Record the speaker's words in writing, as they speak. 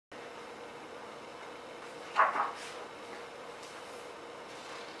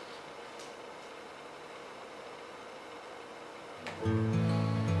You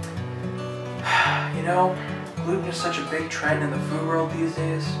know, gluten is such a big trend in the food world these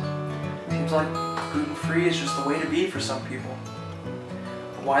days. Seems like gluten-free is just the way to be for some people.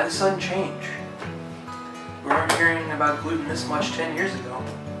 But why the sudden change? We weren't hearing about gluten this much 10 years ago.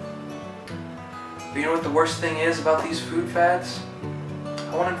 But you know what the worst thing is about these food fads?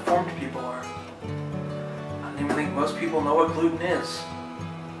 How uninformed people are. I don't even think most people know what gluten is.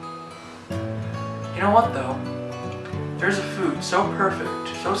 You know what though? There's a food so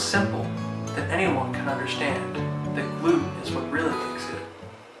perfect, so simple, that anyone can understand that gluten is what really makes it.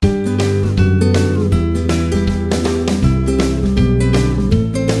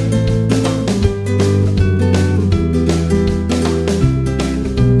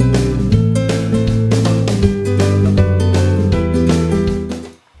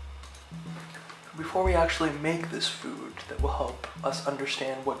 Before we actually make this food that will help us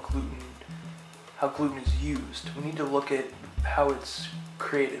understand how gluten is used, we need to look at how it's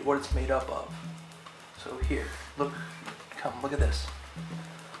created, what it's made up of. So here, look at this.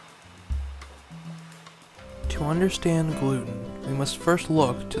 To understand gluten, we must first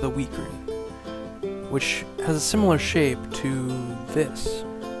look to the wheat grain, which has a similar shape to this.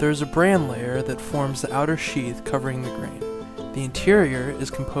 There is a bran layer that forms the outer sheath covering the grain. The interior is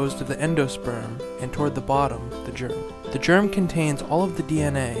composed of the endosperm, and toward the bottom, the germ. The germ contains all of the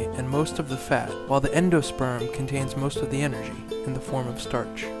DNA and most of the fat, while the endosperm contains most of the energy, in the form of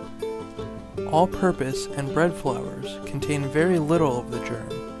starch. All-purpose and bread flours contain very little of the germ,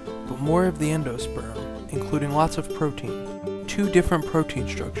 but more of the endosperm, including lots of protein. Two different protein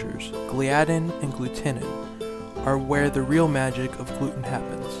structures, gliadin and glutenin, are where the real magic of gluten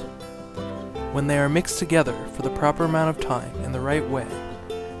happens. When they are mixed together for the proper amount of time in the right way,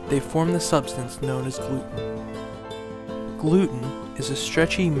 they form the substance known as gluten. Gluten is a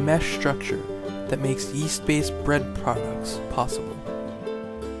stretchy mesh structure that makes yeast-based bread products possible.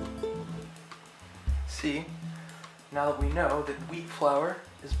 See, now that we know that wheat flour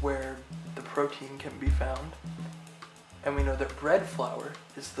is where the protein can be found, and we know that bread flour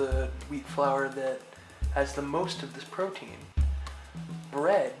is the wheat flour that has the most of this protein,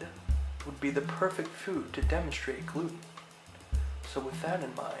 bread would be the perfect food to demonstrate gluten. So with that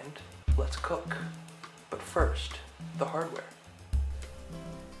in mind, let's cook. But first, the hardware.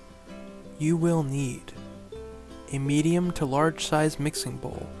 You will need a medium to large size mixing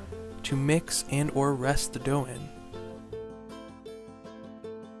bowl to mix and or rest the dough in.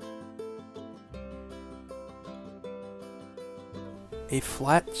 A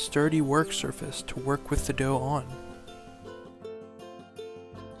flat, sturdy work surface to work with the dough on.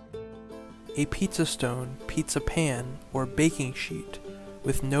 A pizza stone, pizza pan, or baking sheet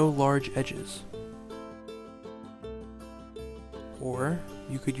with no large edges. Or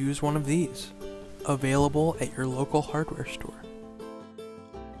you could use one of these, available at your local hardware store.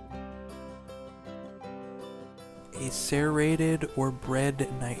 A serrated or bread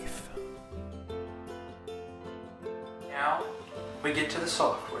knife. Now we get to the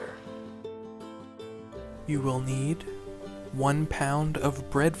software. You will need 1 pound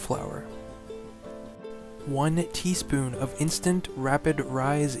of bread flour, 1 teaspoon of instant rapid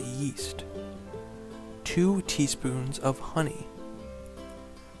rise yeast, 2 teaspoons of honey,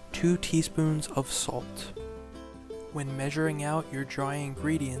 2 teaspoons of salt. When measuring out your dry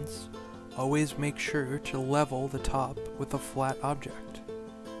ingredients, always make sure to level the top with a flat object.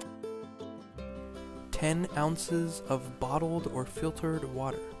 10 ounces of bottled or filtered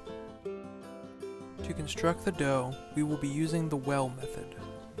water. To construct the dough, we will be using the well method.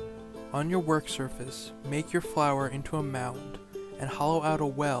 On your work surface, make your flour into a mound and hollow out a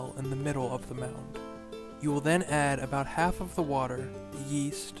well in the middle of the mound. You will then add about half of the water, the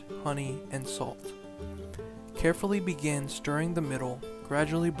yeast, honey, and salt. Carefully begin stirring the middle,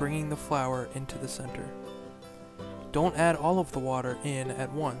 gradually bringing the flour into the center. Don't add all of the water in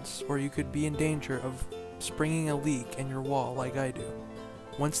at once, or you could be in danger of springing a leak in your wall like I do.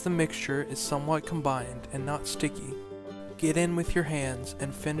 Once the mixture is somewhat combined and not sticky, get in with your hands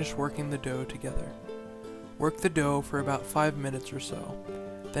and finish working the dough together. Work the dough for about 5 minutes or so,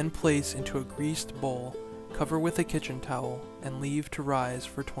 then place into a greased bowl, cover with a kitchen towel, and leave to rise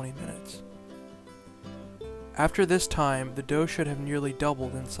for 20 minutes. After this time, the dough should have nearly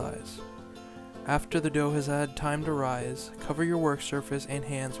doubled in size. After the dough has had time to rise, cover your work surface and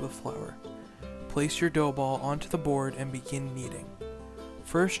hands with flour. Place your dough ball onto the board and begin kneading.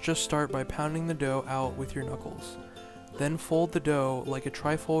 First, just start by pounding the dough out with your knuckles. Then fold the dough like a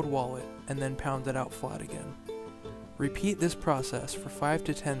trifold wallet and then pound it out flat again. Repeat this process for 5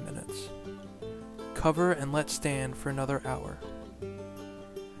 to 10 minutes. Cover and let stand for another hour.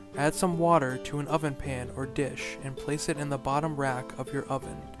 Add some water to an oven pan or dish and place it in the bottom rack of your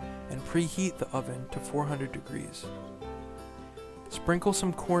oven and preheat the oven to 400 degrees. Sprinkle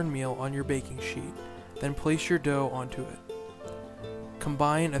some cornmeal on your baking sheet, then place your dough onto it.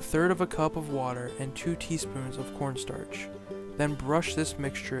 Combine 1/3 cup of water and 2 teaspoons of cornstarch. Then brush this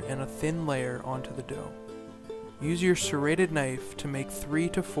mixture in a thin layer onto the dough. Use your serrated knife to make 3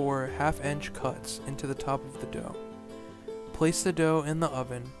 to 4 1/2-inch cuts into the top of the dough. Place the dough in the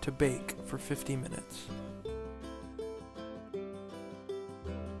oven to bake for 50 minutes.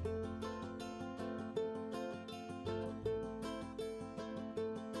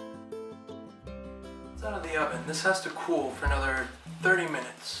 It's out of the oven. This has to cool for another 30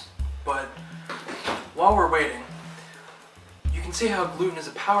 minutes. But while we're waiting, you can see how gluten is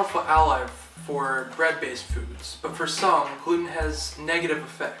a powerful ally for bread-based foods, but for some, gluten has negative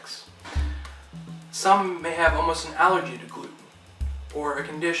effects. Some may have almost an allergy to gluten, or a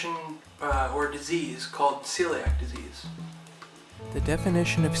condition or disease called celiac disease. The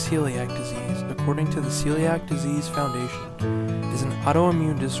definition of celiac disease, according to the Celiac Disease Foundation, is an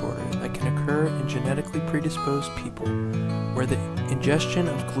autoimmune disorder that can occur in genetically predisposed people where the ingestion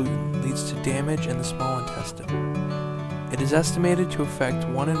of gluten leads to damage in the small intestine. It is estimated to affect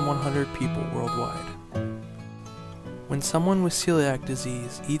 1 in 100 people worldwide. When someone with celiac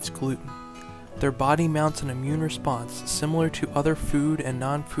disease eats gluten, their body mounts an immune response similar to other food and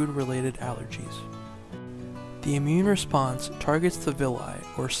non-food related allergies. The immune response targets the villi,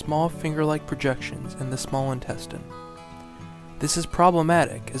 or small finger-like projections in the small intestine. This is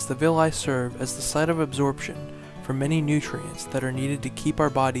problematic as the villi serve as the site of absorption for many nutrients that are needed to keep our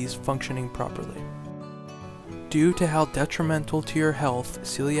bodies functioning properly. Due to how detrimental to your health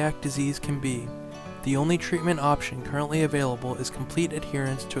celiac disease can be, the only treatment option currently available is complete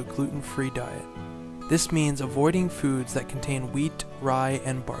adherence to a gluten-free diet. This means avoiding foods that contain wheat, rye,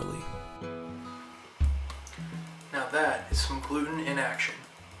 and barley. Now that is some gluten in action.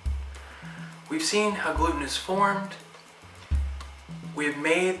 We've seen how gluten is formed. We have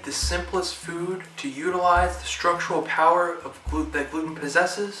made the simplest food to utilize the structural power of that gluten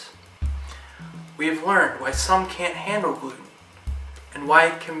possesses. We have learned why some can't handle gluten and why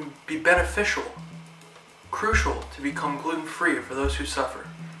it can be beneficial, crucial to become gluten-free for those who suffer.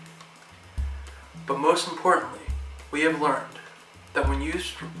 But most importantly, we have learned that when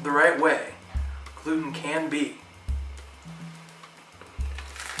used the right way, gluten can be